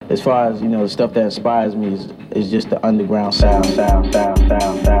as far as, you know, the stuff that inspires me is just the underground sound.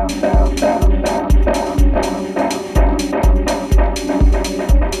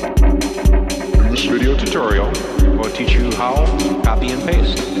 This video tutorial will teach you how to copy and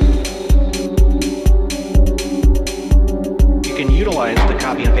paste. You can utilize the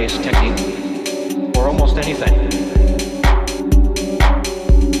copy and paste technique for almost anything.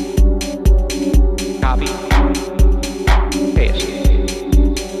 Copy, paste,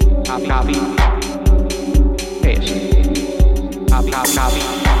 copy, paste, copy, paste, copy,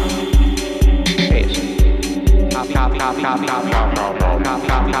 paste.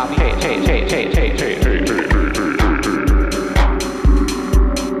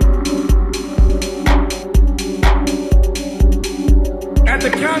 At the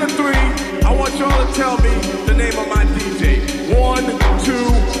count of 3, I want y'all to tell me the name of my DJ. 1, 2,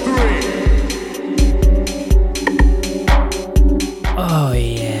 3. Oh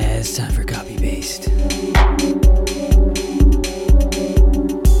yeah, it's time for copy paste.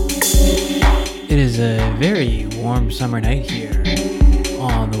 It is a very warm summer night here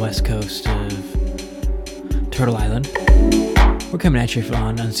on the west coast of Turtle Island. We're coming at you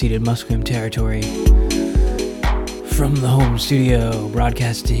on unceded Musqueam territory from the home studio,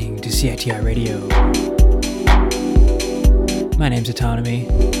 broadcasting to CITI Radio. My name's Autonomy.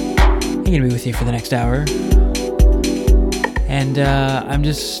 I'm gonna be with you for the next hour. And I'm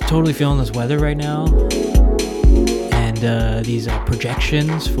just totally feeling this weather right now. And these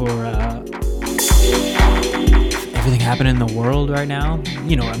projections for everything happening in the world right now.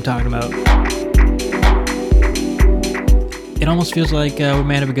 You know what I'm talking about. It almost feels like we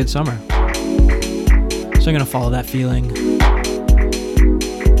might have a good summer. So I'm going to follow that feeling.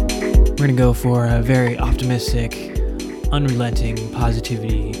 We're going to go for a very optimistic, unrelenting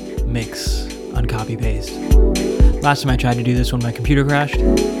positivity mix on copy paste. Last time I tried to do this when my computer crashed.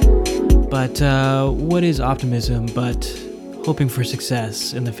 But what is optimism but hoping for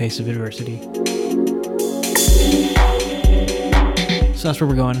success in the face of adversity? So that's where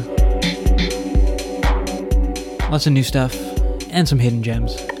we're going. Lots of new stuff and some hidden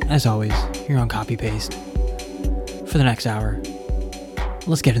gems, as always, here on Copy Paste. For the next hour,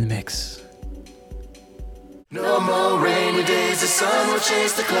 let's get in the mix. No more rainy days, the sun will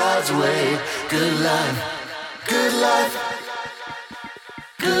chase the clouds away. Good life, good life,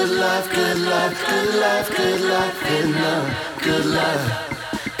 good life, good life, good life, good life, good love, good life,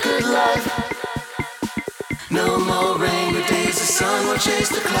 good life. No more rainy days, the sun will chase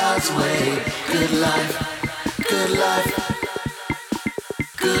the clouds away. Good life, good life.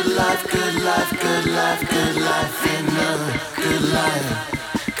 Good life, good life, good life, good life, and good life,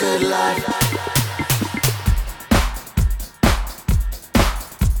 good life.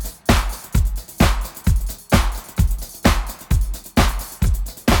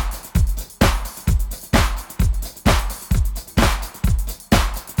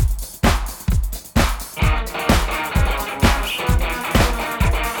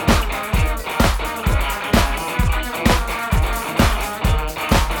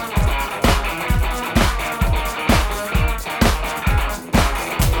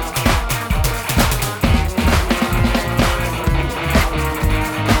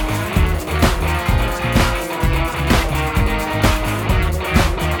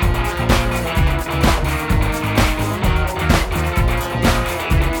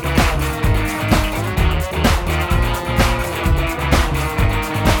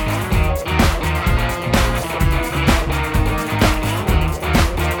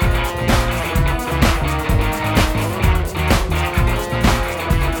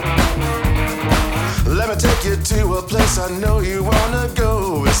 I know you wanna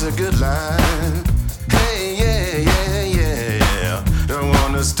go, it's a good line. Hey, yeah. Don't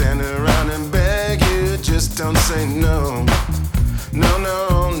wanna stand around and beg you, just don't say no. No.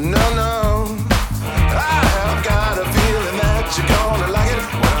 I have got a feeling that you're gonna like it,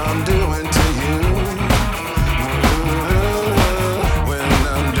 what I'm doing to you. When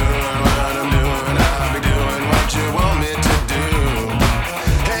I'm doing what I'm doing, I'll be doing what you want me to do.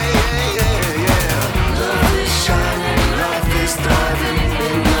 Hey, yeah. Love is shining, life is thriving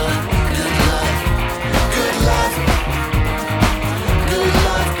in the good life. Good life. Good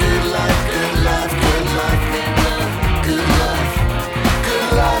life, good life, good life, good life in the good life. Good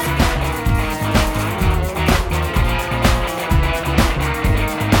life.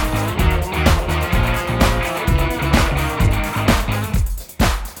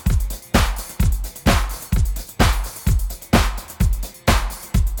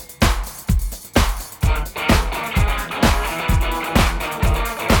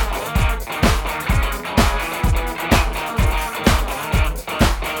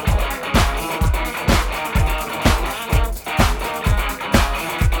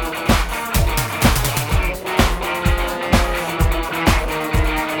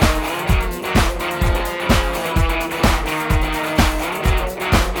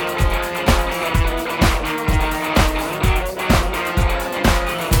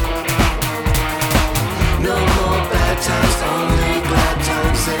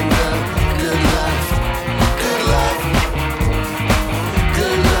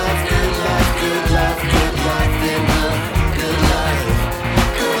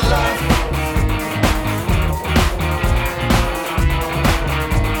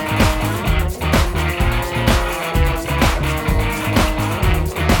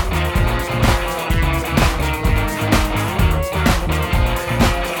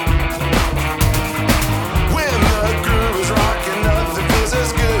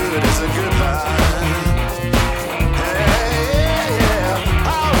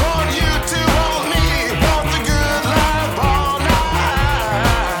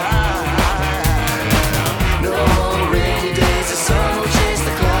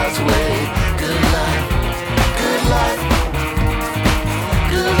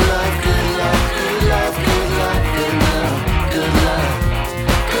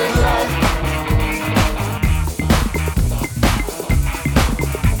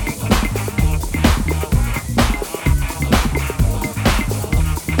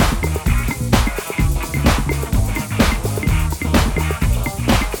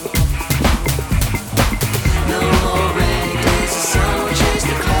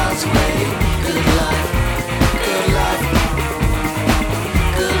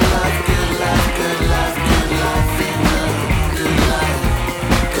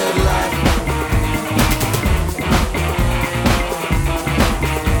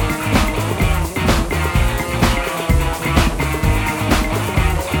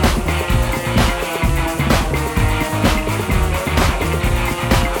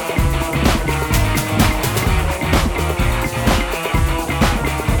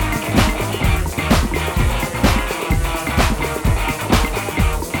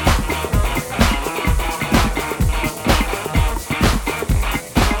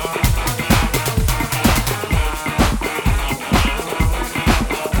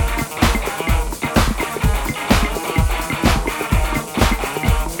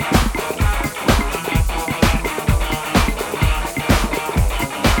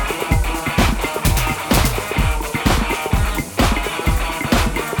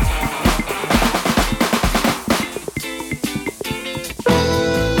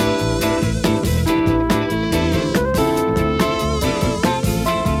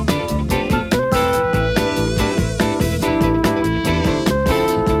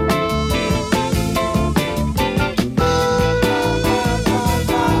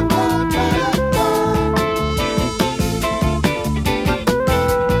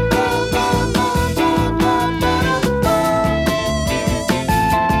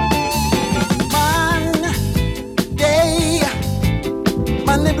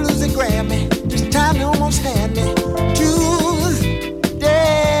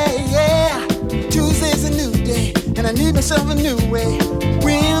 myself a new way.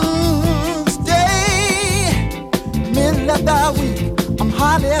 Wednesday, middle of the week, I'm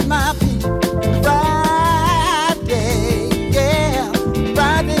hardly at my feet. Friday, yeah,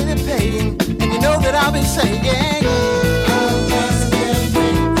 Friday the paying, and you know that I'll be saying, I just can't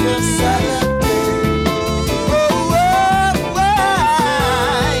wait till Saturday.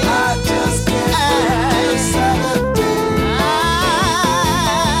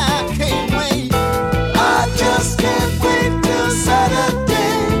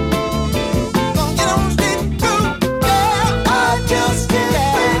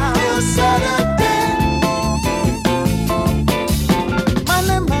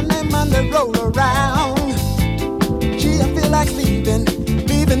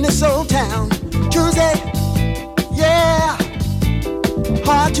 Leaving this old town. Tuesday, yeah,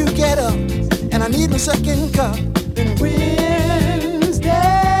 hard to get up, and I need my second cup. Then Wednesday,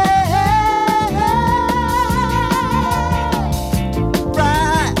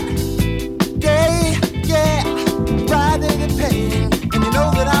 Friday, yeah, Friday the pain, and you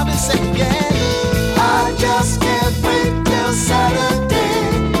know that I'll be saying, I just can't wait till Saturday.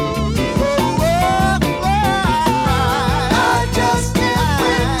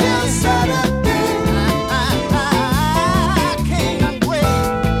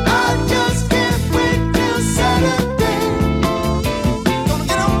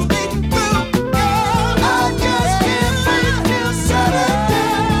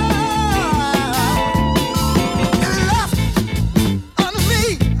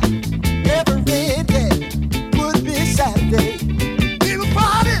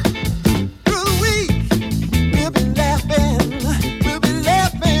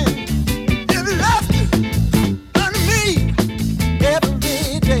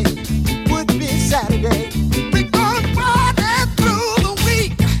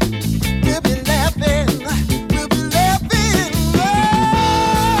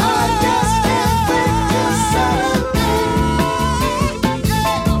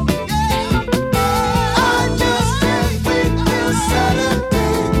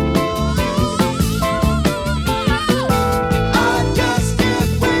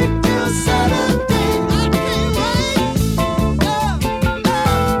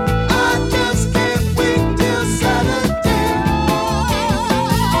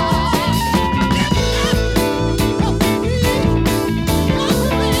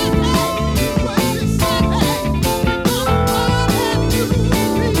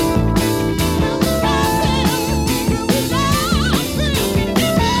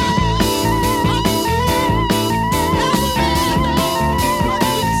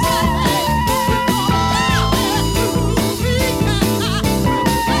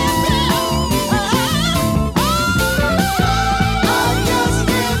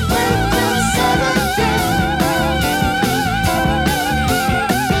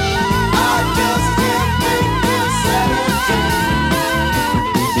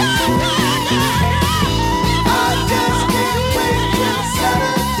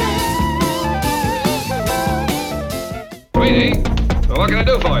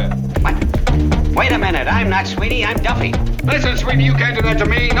 Sweetie, I'm Duffy. Listen, sweetie, you can't do that to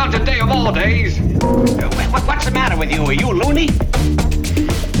me. Not today of all days. What's the matter with you? Are you loony?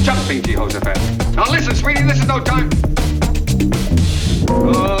 Jumping, Jehoshaphat. Now listen, sweetie, this is no time.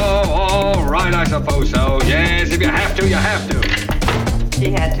 Oh, all right, I suppose so. Yes, if you have to, you have to.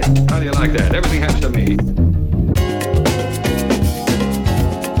 She had to. How do you like that? Everything happens to me.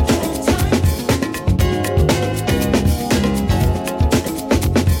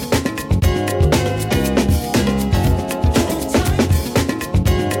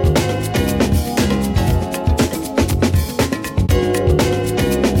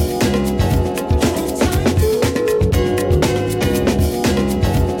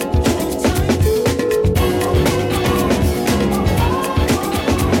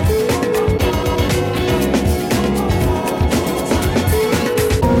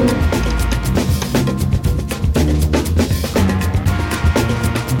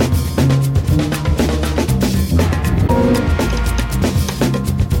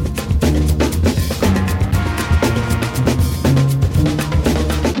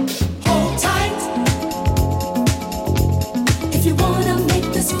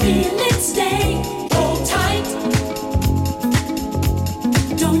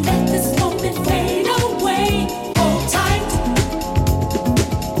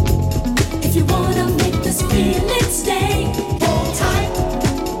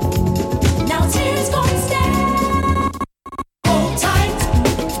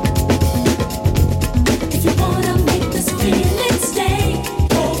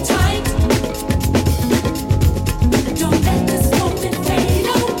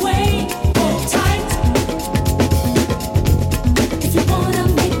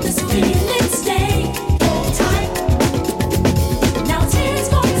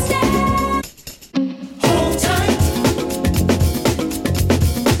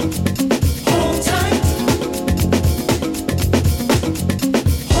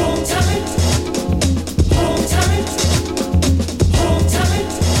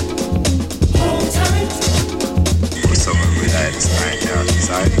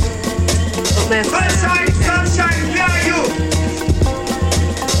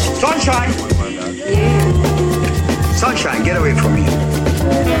 Sunshine! Sunshine, get away from me.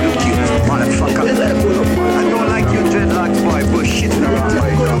 Look you, motherfucker. I don't like you dreadlocks, boy, bullshit around my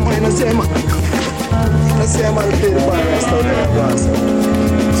dog. Let's say I'm going to play the band rest out there, boss.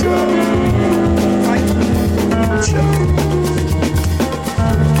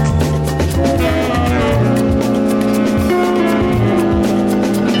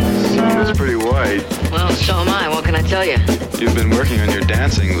 It's pretty white. Well, so am I. What can I tell you? You've been working on your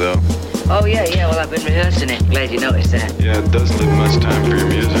dancing, though. Oh, yeah. Well, I've been rehearsing it. Glad you noticed that. Yeah, it doesn't leave much time for your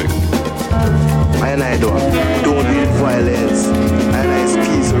music. I don't need violence. I is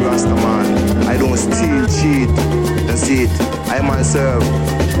peace with Rasta man. I don't steal, cheat. That's it. I myself.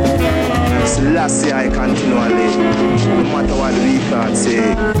 Selassie I continually. No matter what we can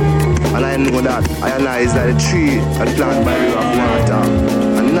say. And I know that I is like a tree that planted by the river of water.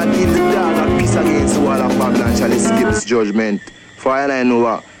 And not even the dog that peace against the wall of Babylon shall escape this judgment. For I know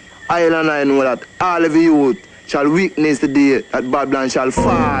what. I know that all of you youth shall witness the day that Babylon shall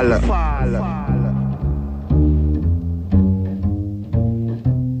fall.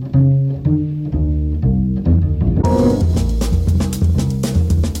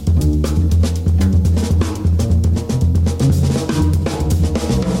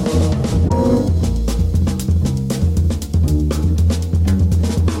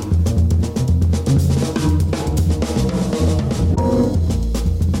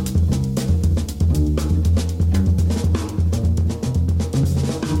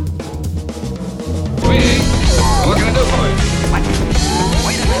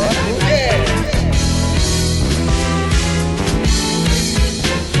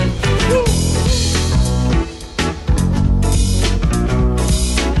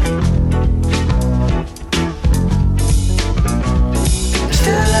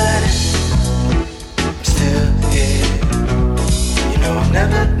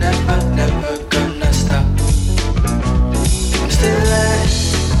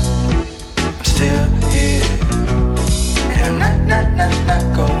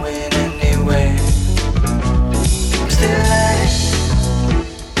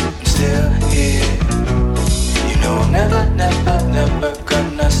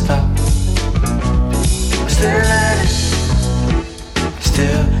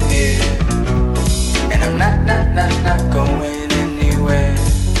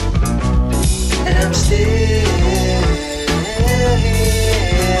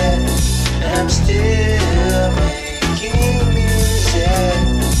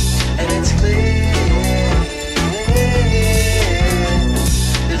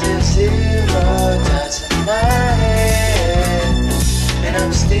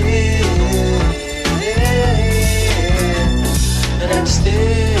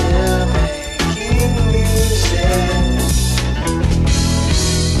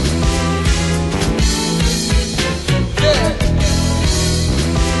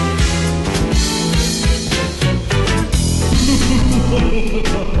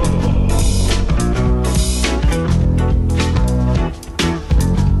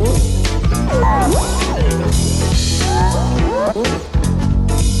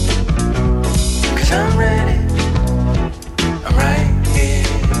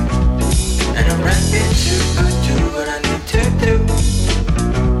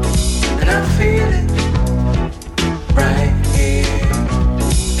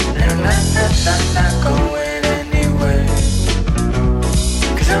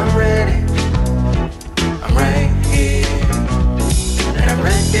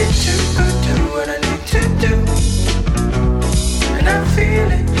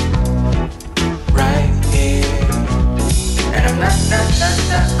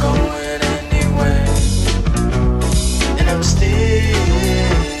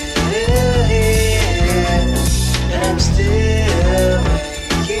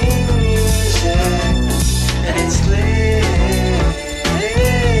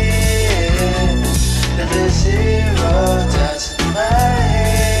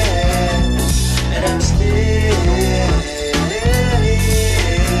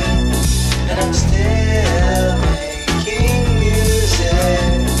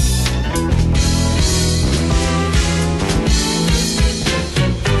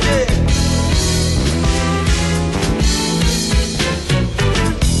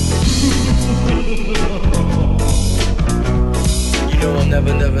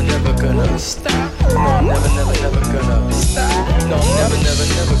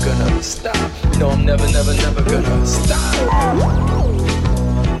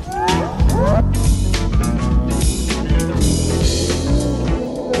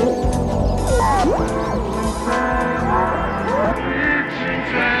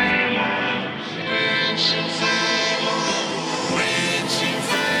 Trying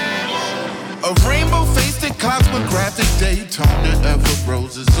toner ever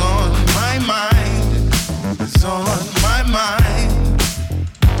rose is on my mind. It's on my mind.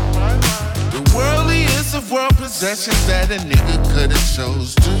 The worldliest of world possessions that a nigga could have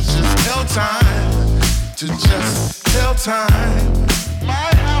chose to just tell time. To just tell time. My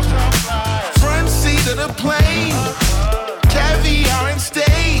house on fire. Front seat of the plane. Caviar and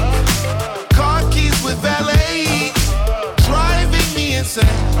steak. Car keys with valet. Driving me insane.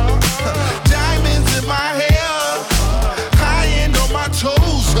 Diamonds in my hair. High end on my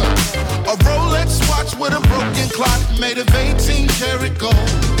toes. A Rolex watch with a broken clock made of 18 karat gold.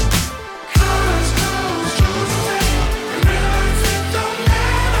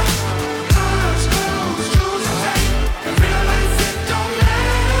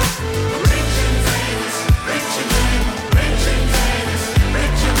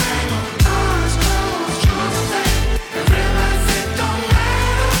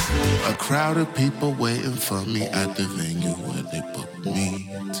 A crowd of people waiting for me at the venue where they booked me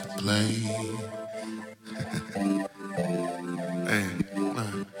to play. Hey,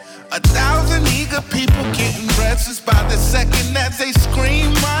 1,000 eager people getting restless by the second as they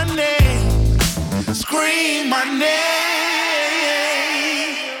scream my name. Scream my name.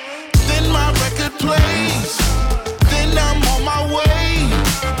 Then my record plays. Then I'm on my way.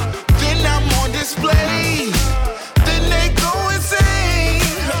 Then I'm on display. Then they go insane.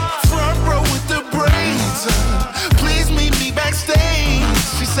 Front row with the braids. Please meet me backstage.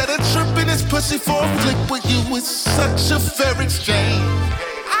 She said a trip in this pussy for a flick with you is such a fair exchange.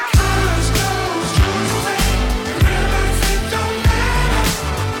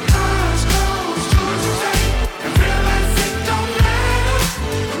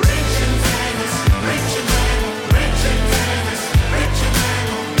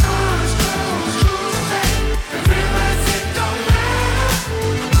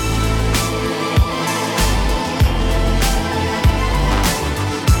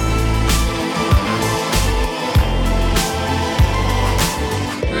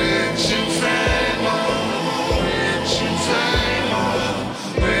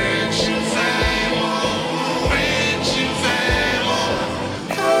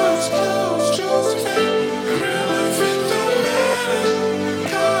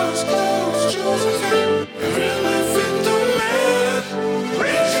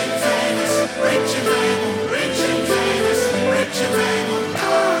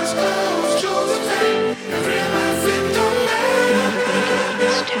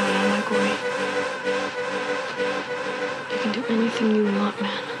 Anything you want,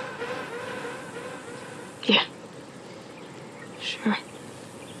 man. Yeah. Sure.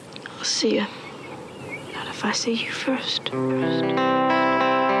 I'll see you. Not if I see you first.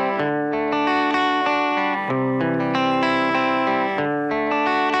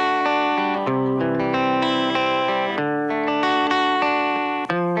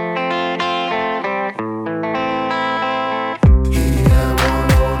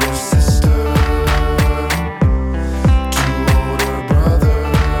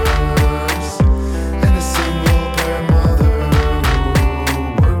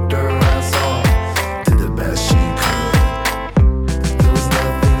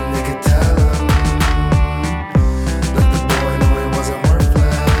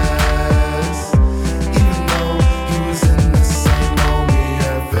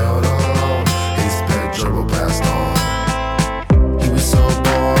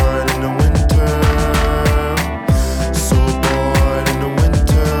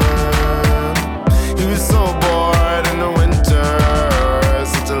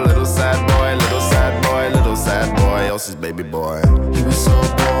 He was so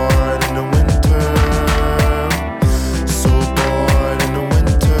bored in the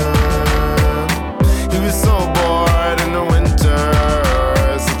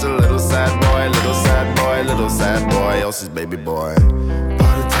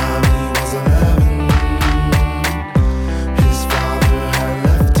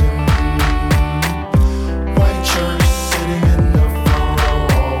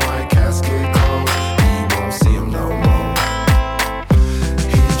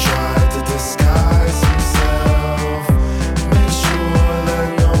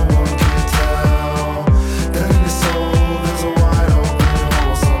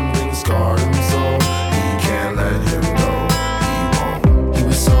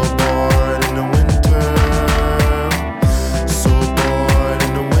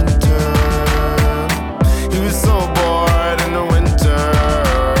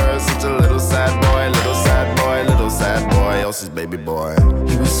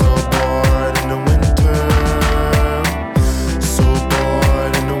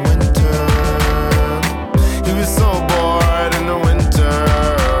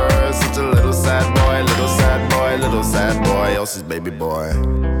boy.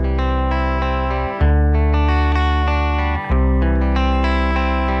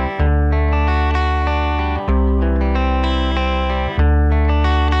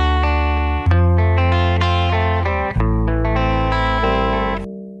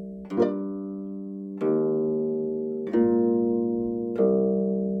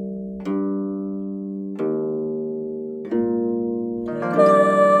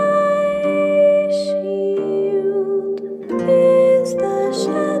 Is the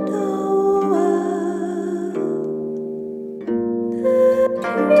shadow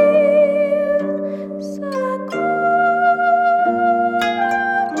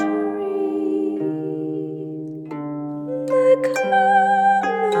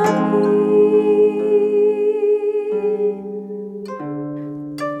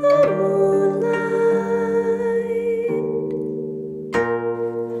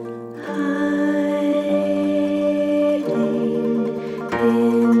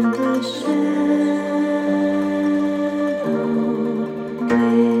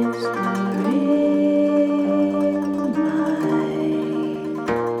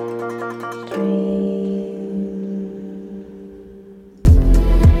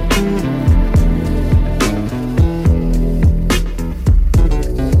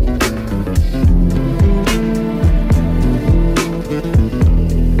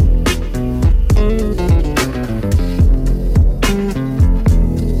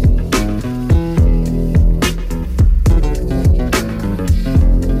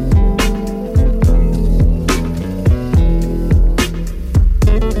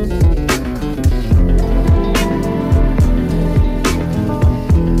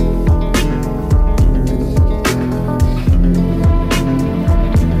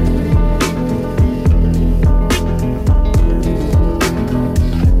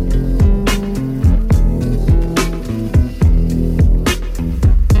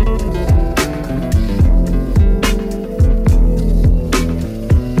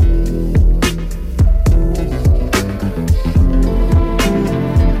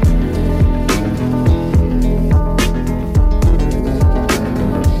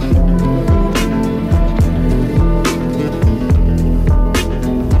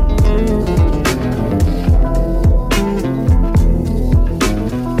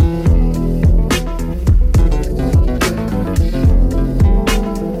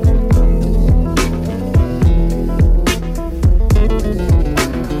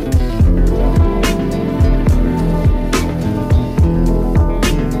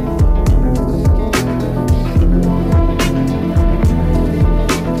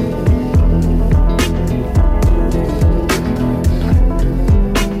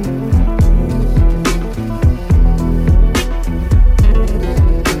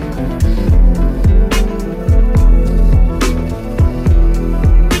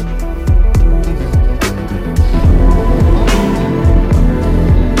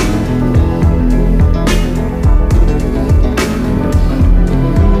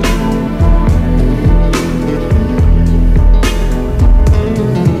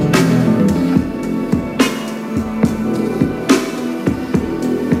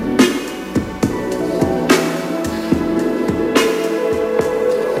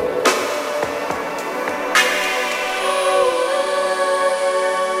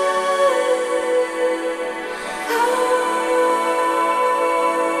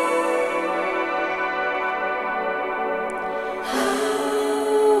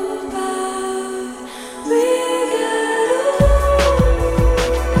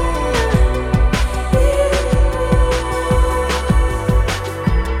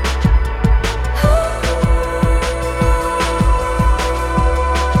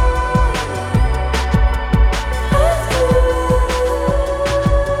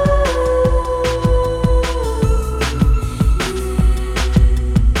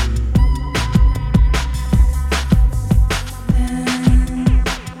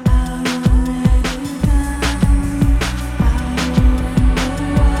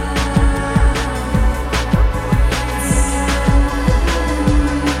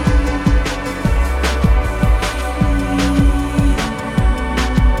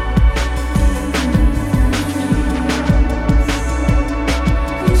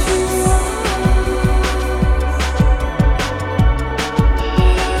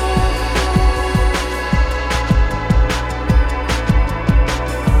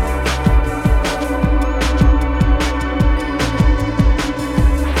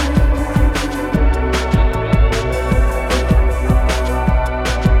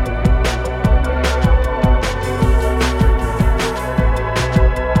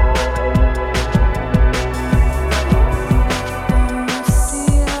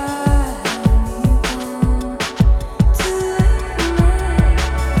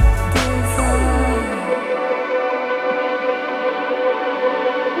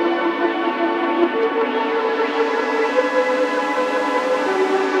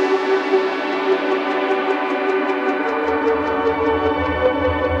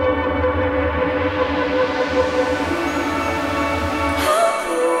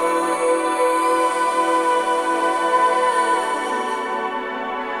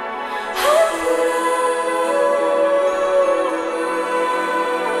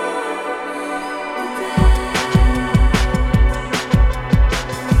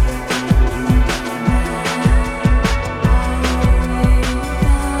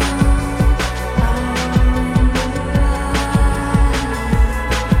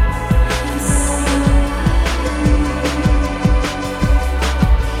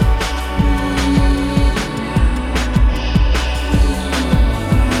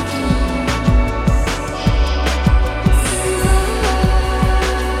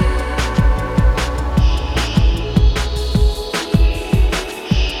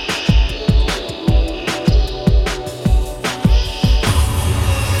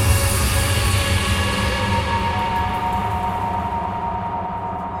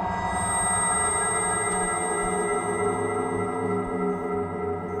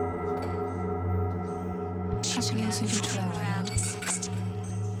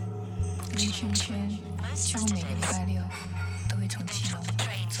连续圈几乎每个礼拜六都会从基隆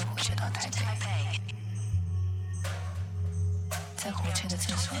坐火车到台北。在火车的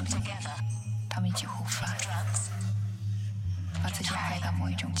厕所里，他们一起互翻，把自己嗨到某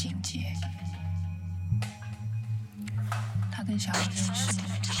一种境界。他跟小雨认识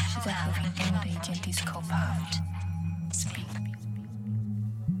是在和平东路的一间 disco pub。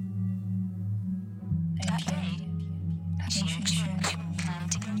那一天，他跟轩轩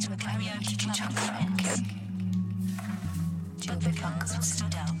约了半夜一起去唱卡拉 OK， 结果被放鸽子。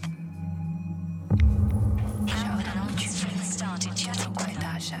小雨他们一群人走过来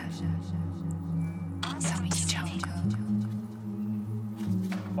搭讪，他们一起唱歌。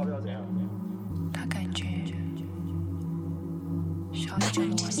他感觉小雨整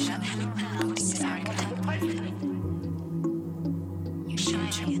个晚上都盯着他看，有些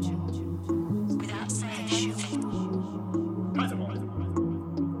沉默，害羞。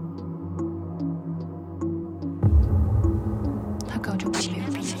他高中并没有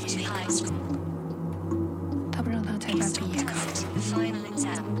毕业，他不让他参加毕业考。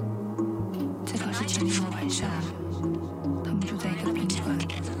在考试前一个晚上，他们住在一个宾馆。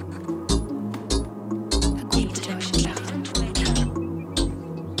他故意不叫醒他，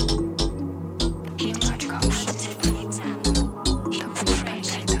因为他去考试，他不会离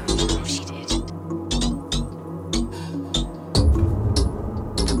开他。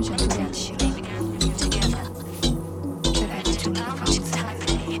他们想住在一起了，在台北租了个房子。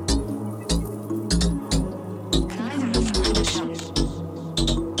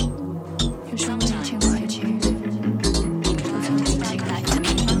有时候1000块钱，我曾经寄来的。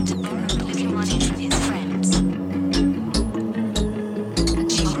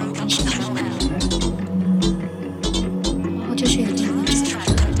我就是有这个人，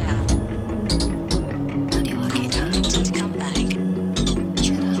打电话给他，劝他回来。现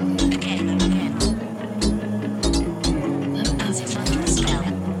在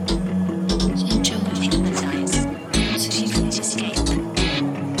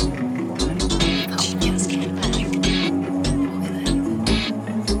只有此一个。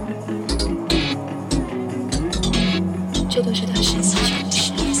这都是他深思熟的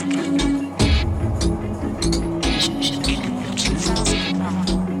事。是不是？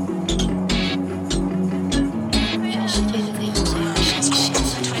全世界都可以有最好的事情，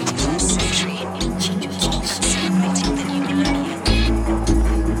请就珍惜。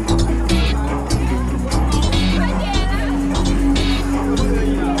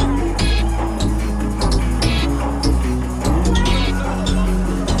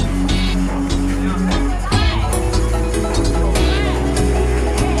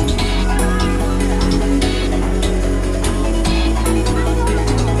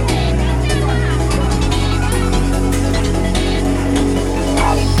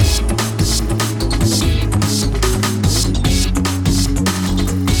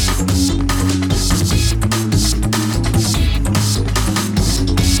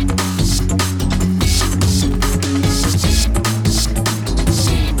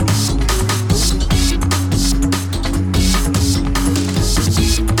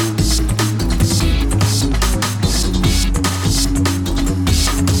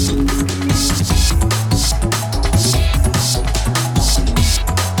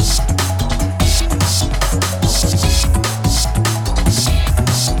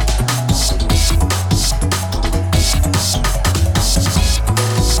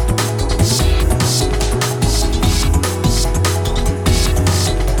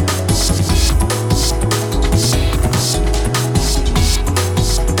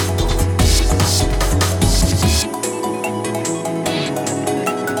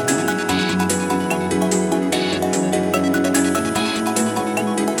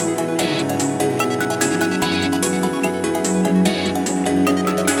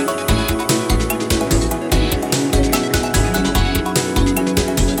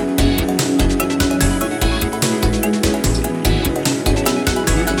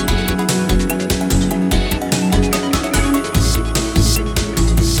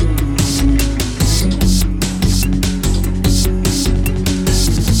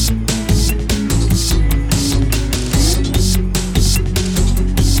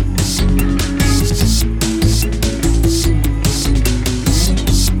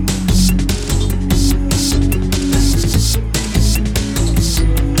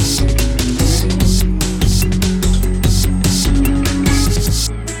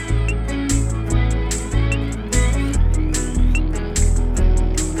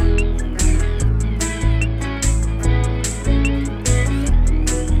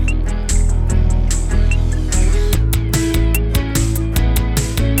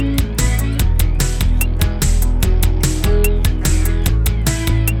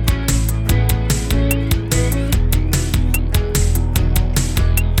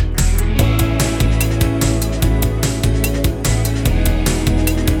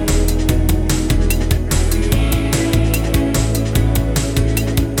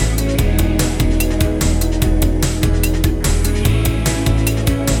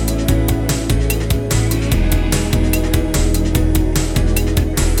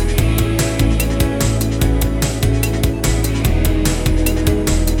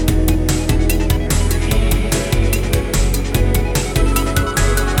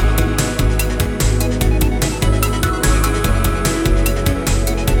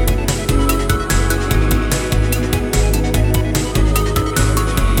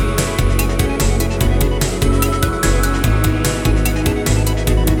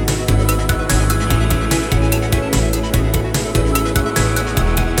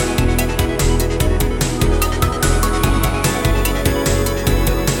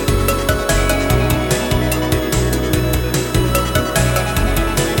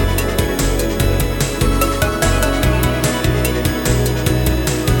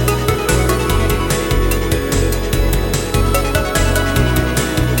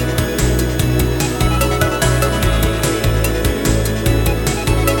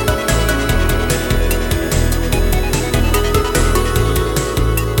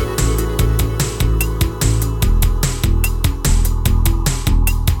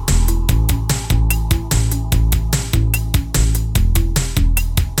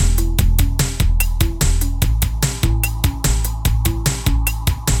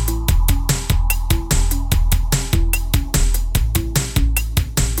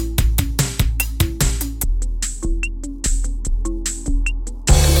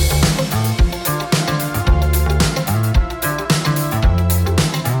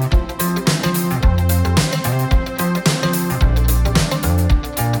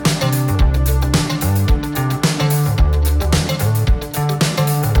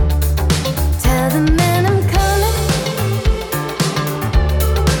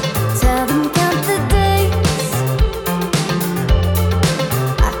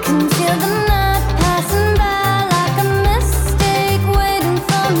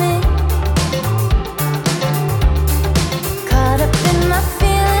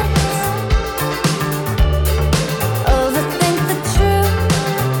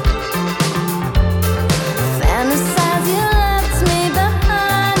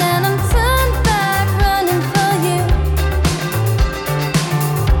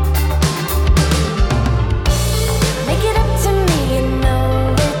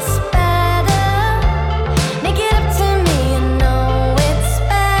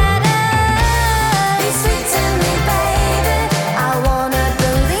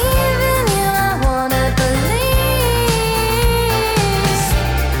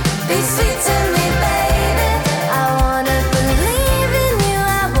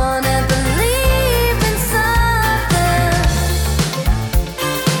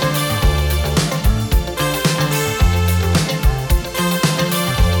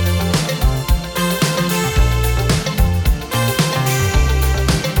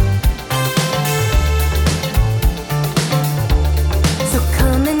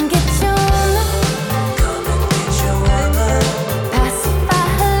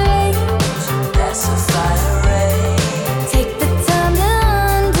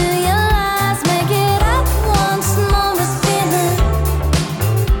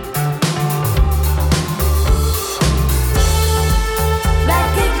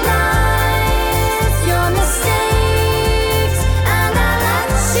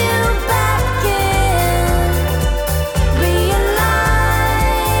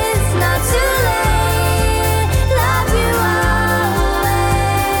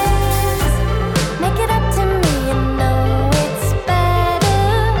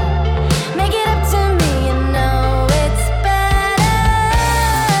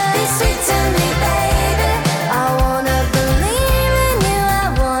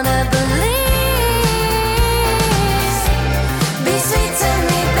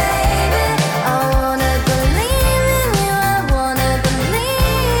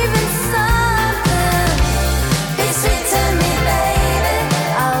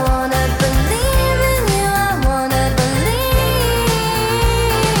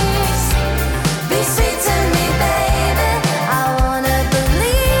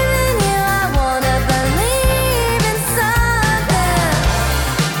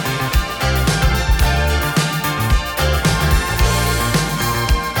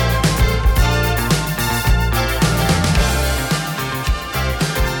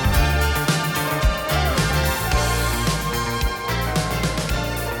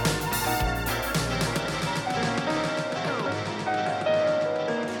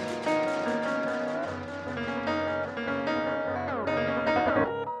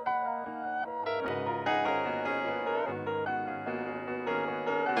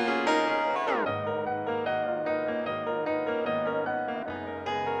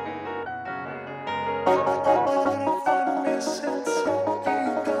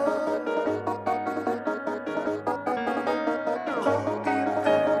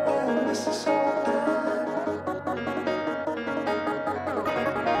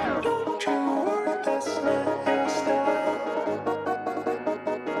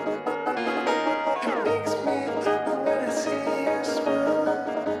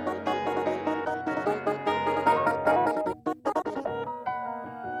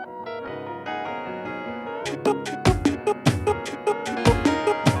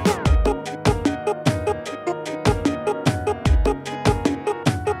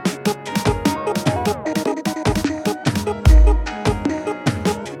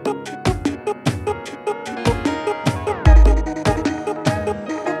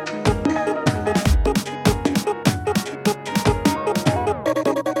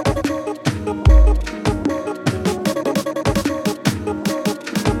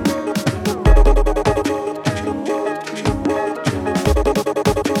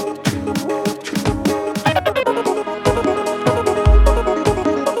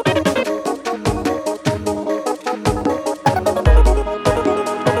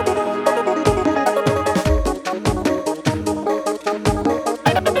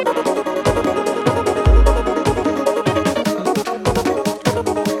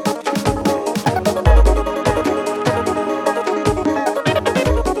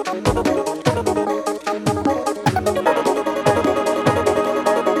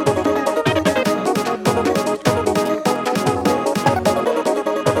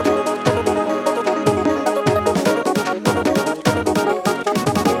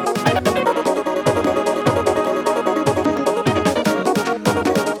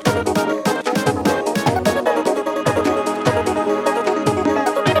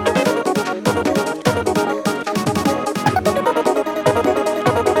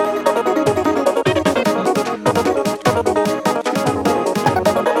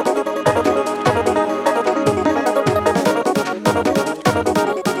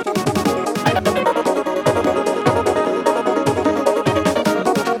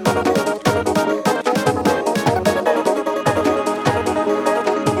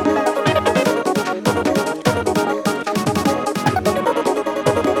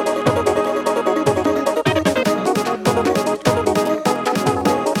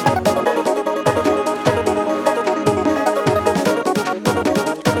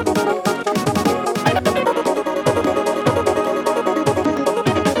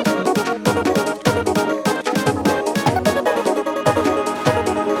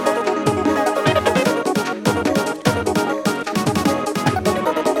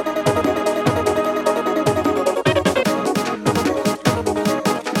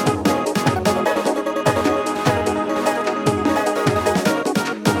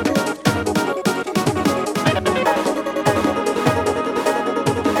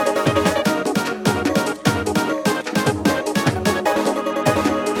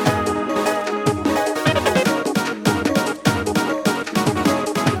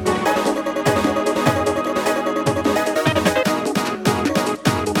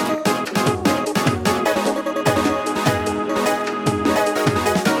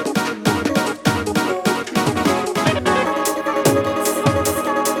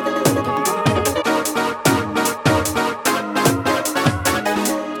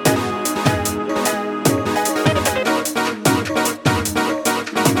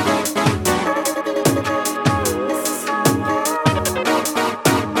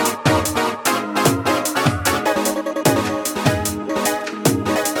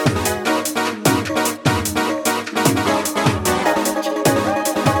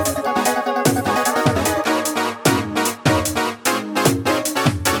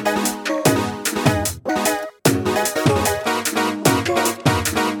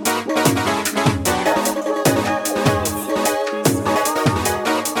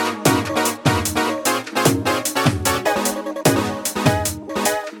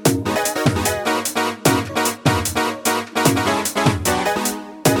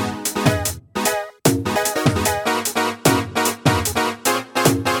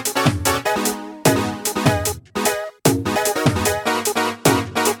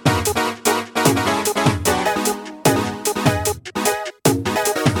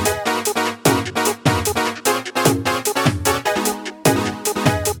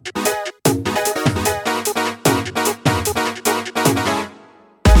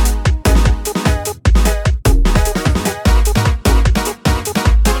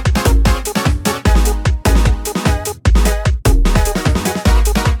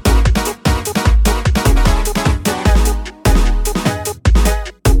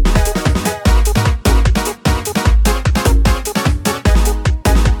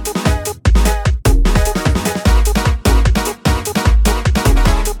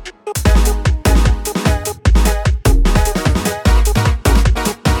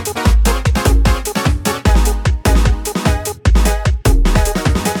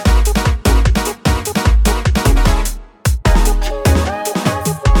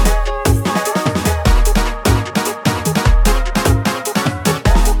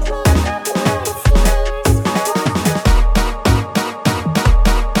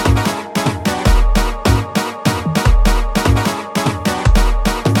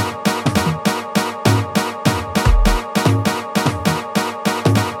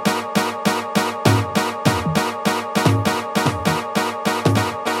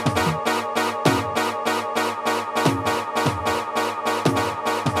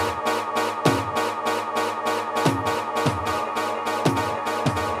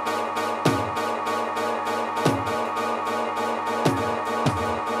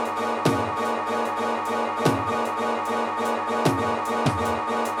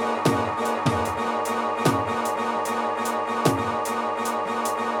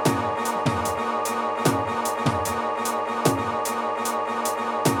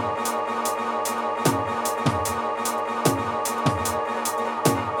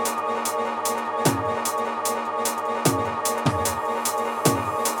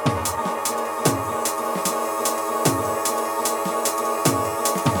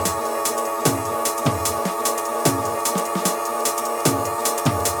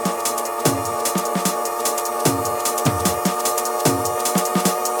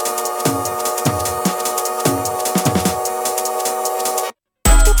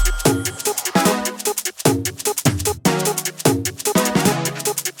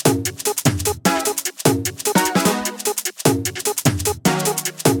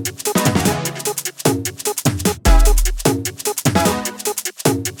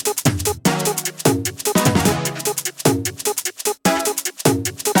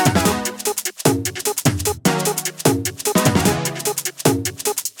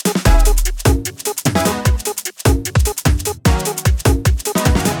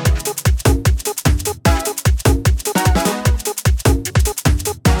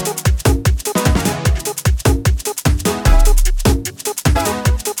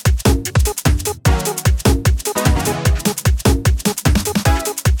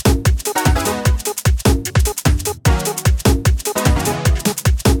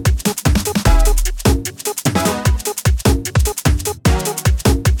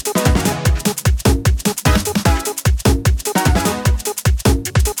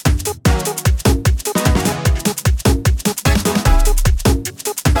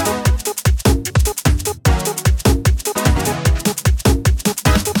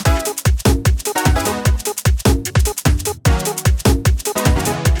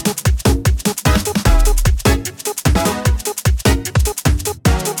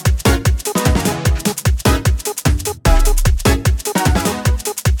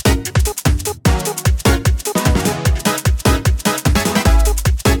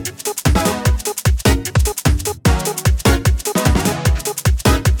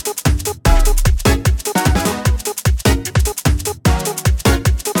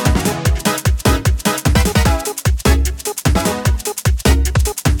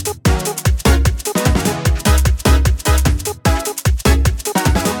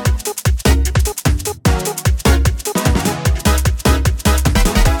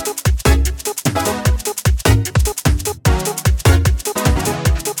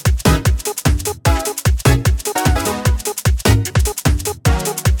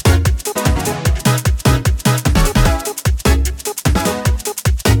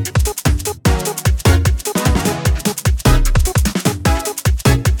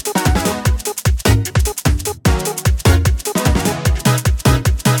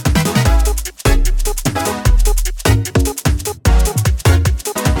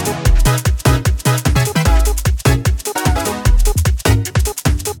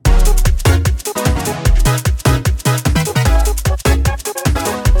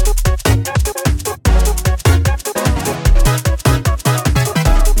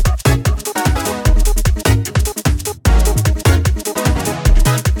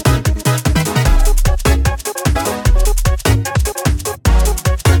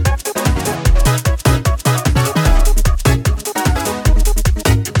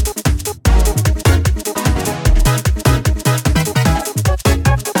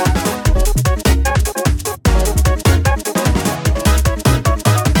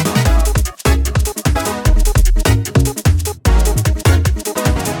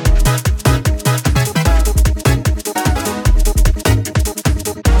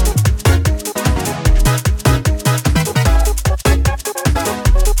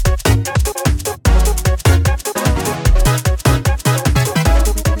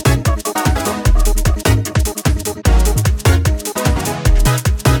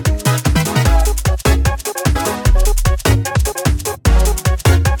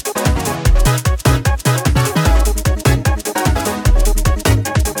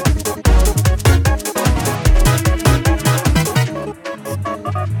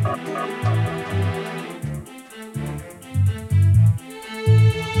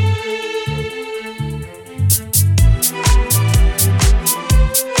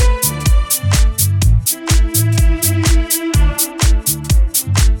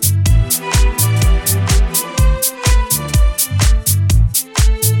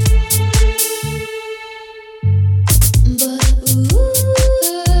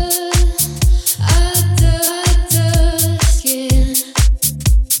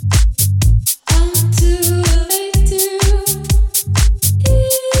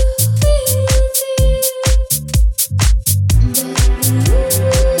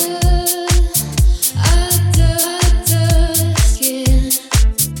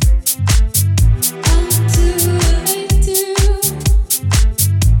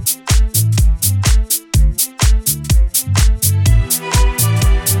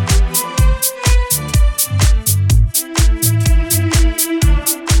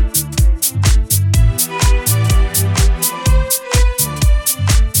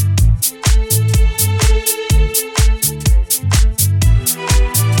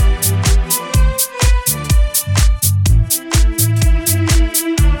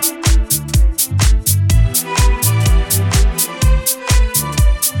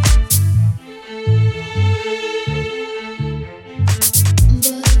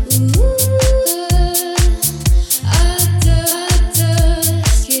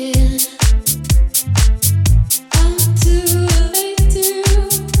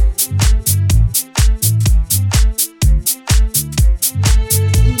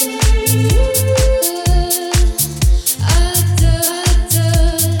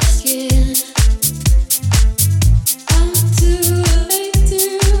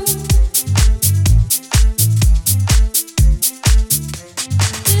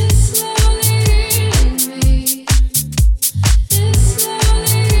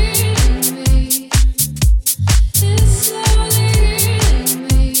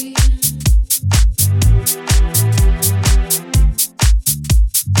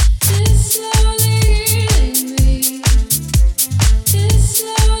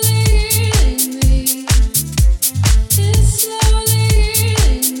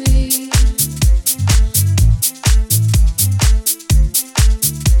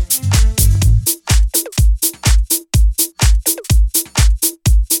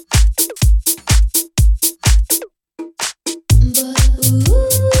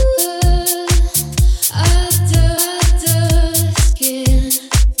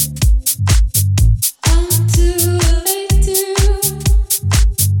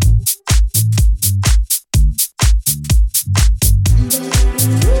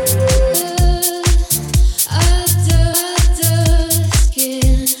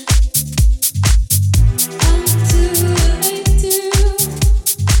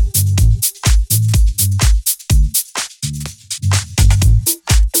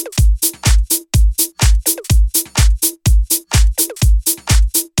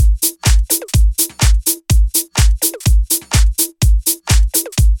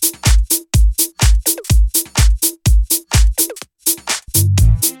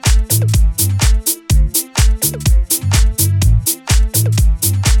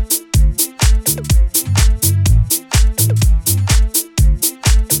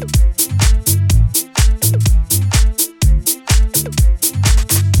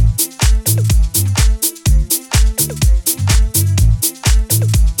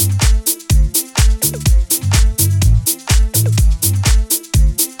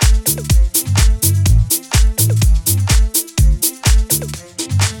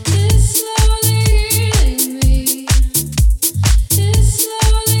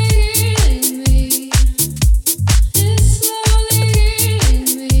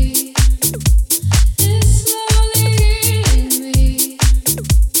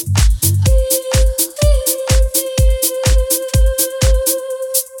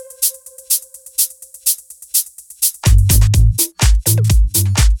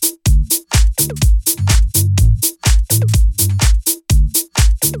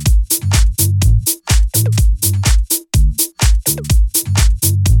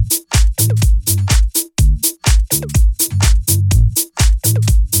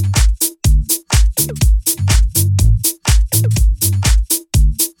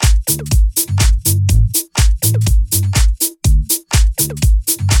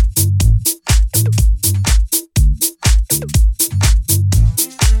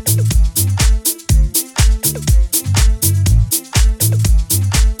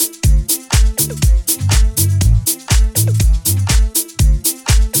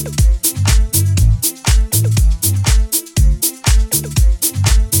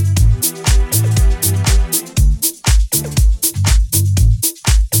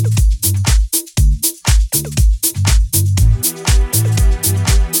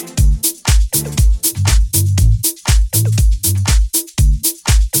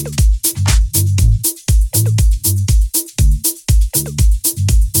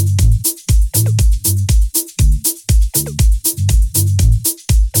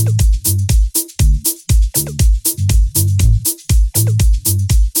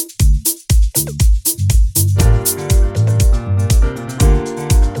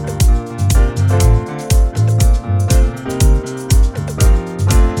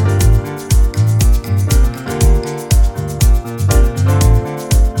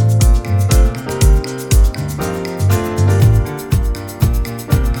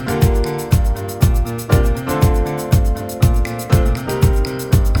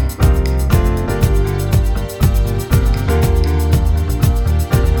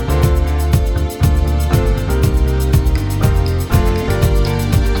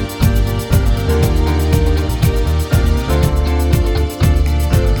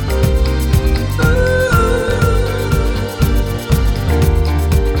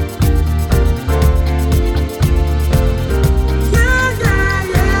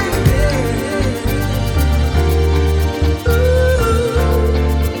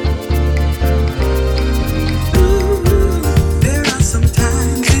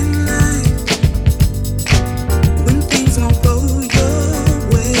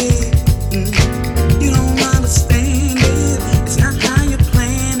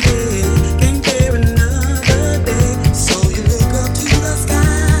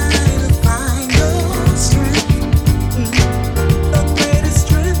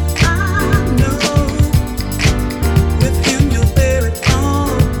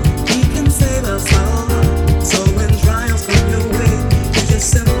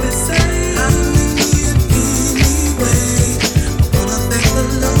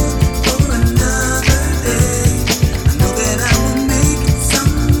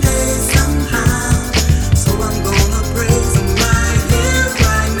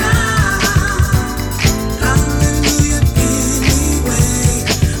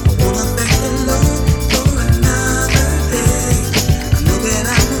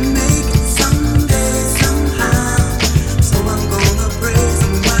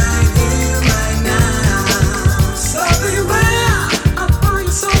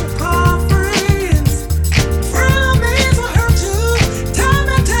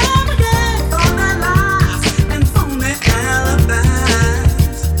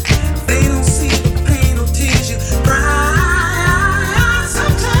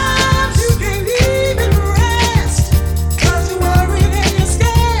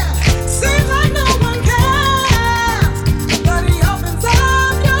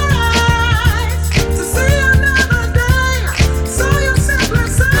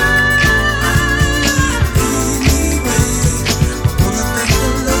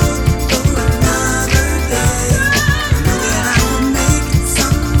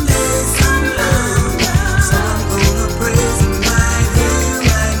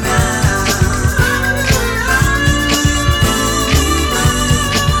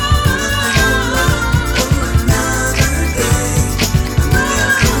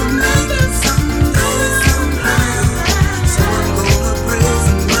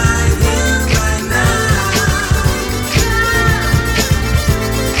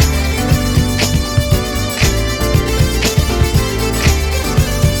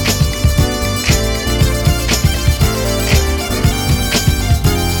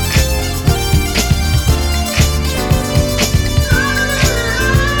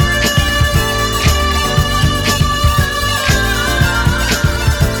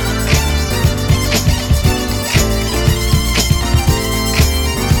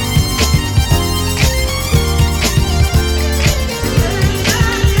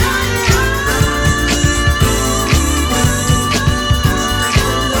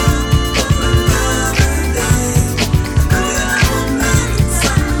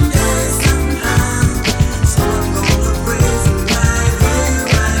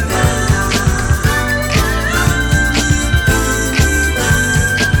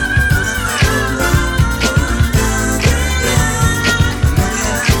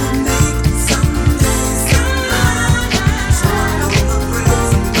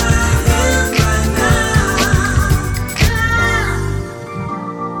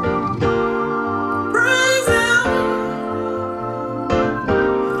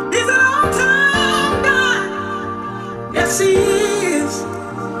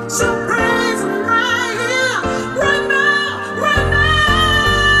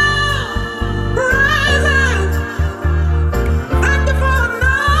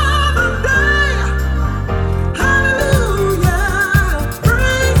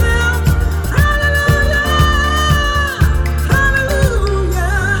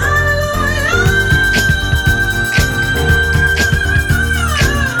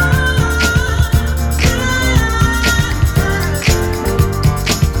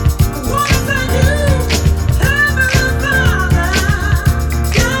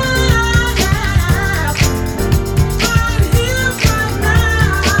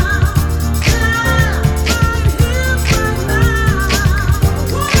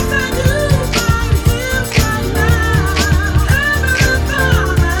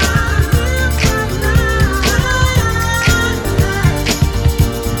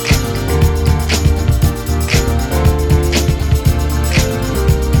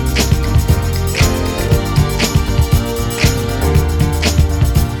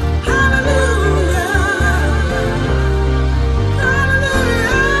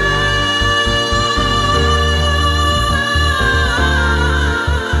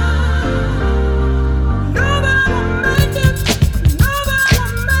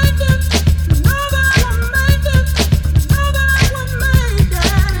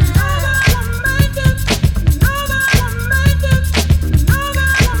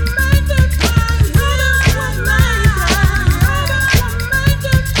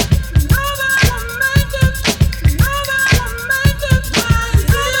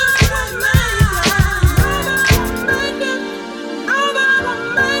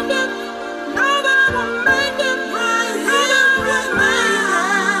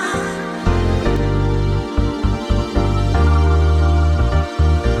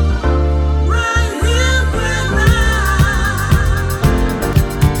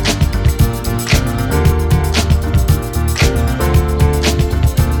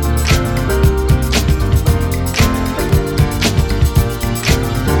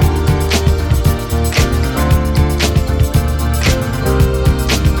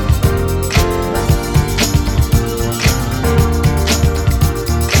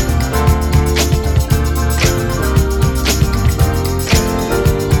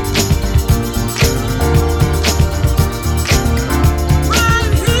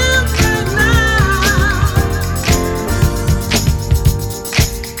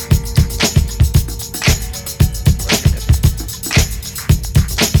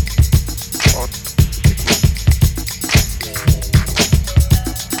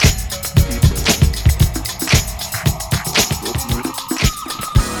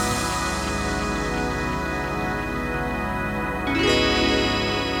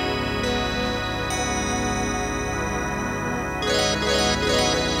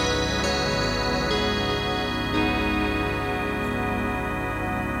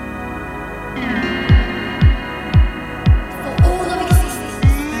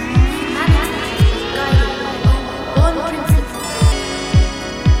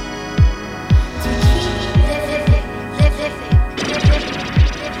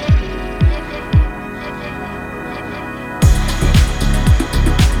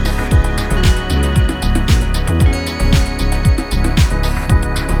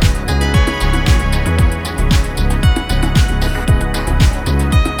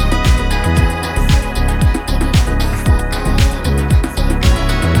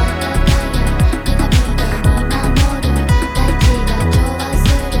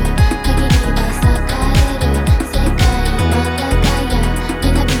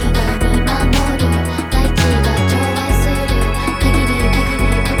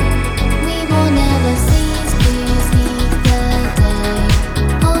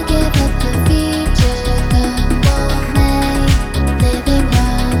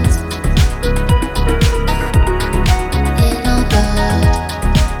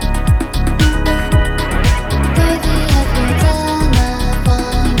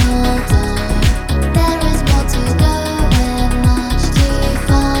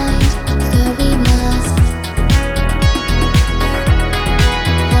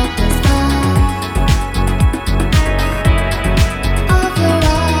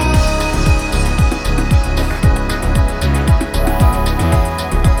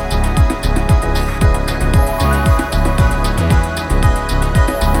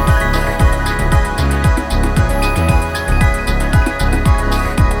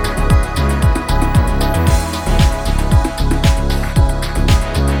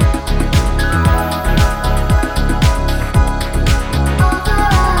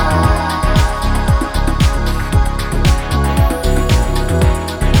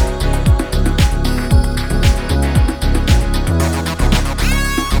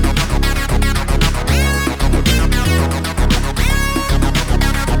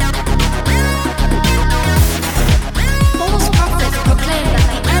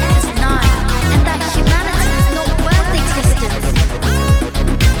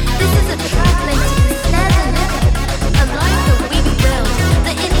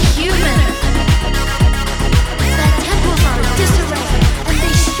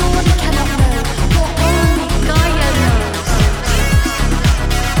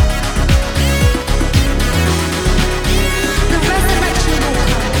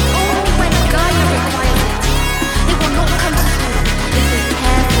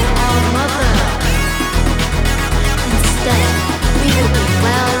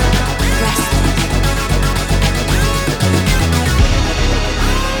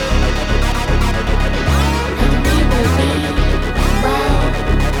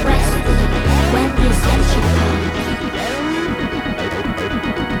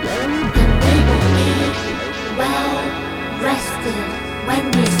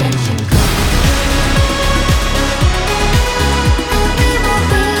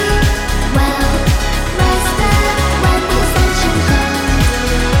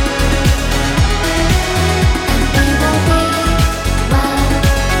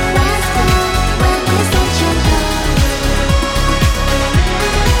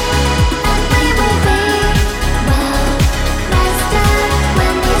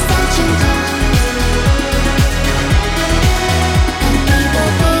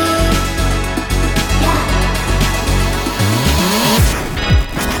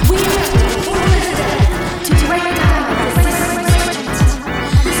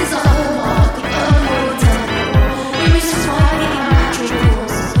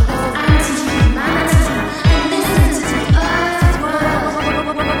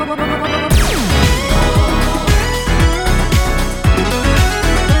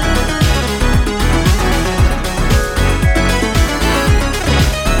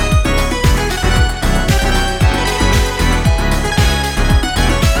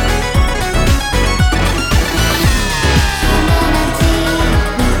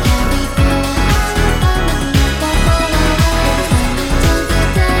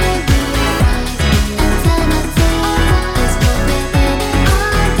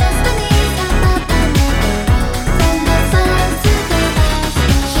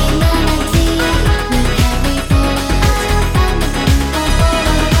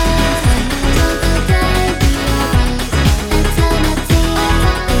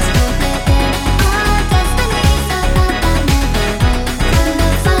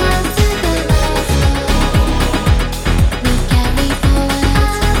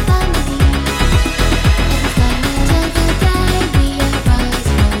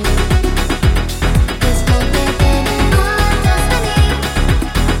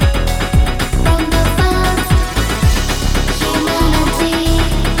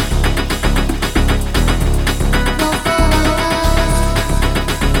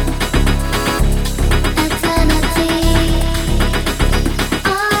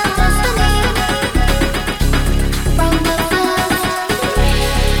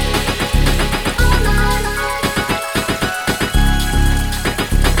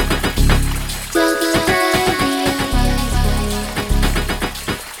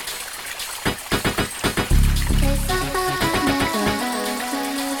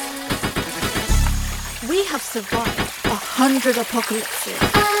survive 100 apocalypses.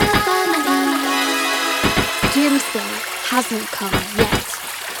 Doomsday hasn't come yet.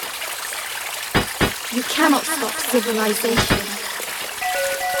 You cannot stop civilization.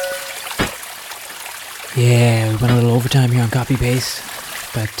 Yeah, we went a little overtime here on Copy Paste,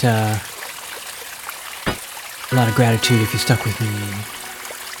 but a lot of gratitude if you stuck with me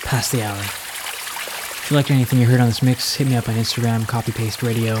past the hour. If you liked anything you heard on this mix, hit me up on Instagram, Copy Paste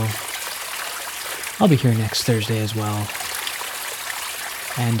Radio. I'll be here next Thursday as well.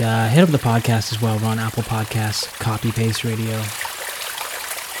 And hit up the podcast as well. We're on Apple Podcasts, Copy Paste Radio.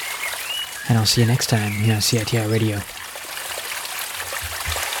 And I'll see you next time here on CFCF Radio.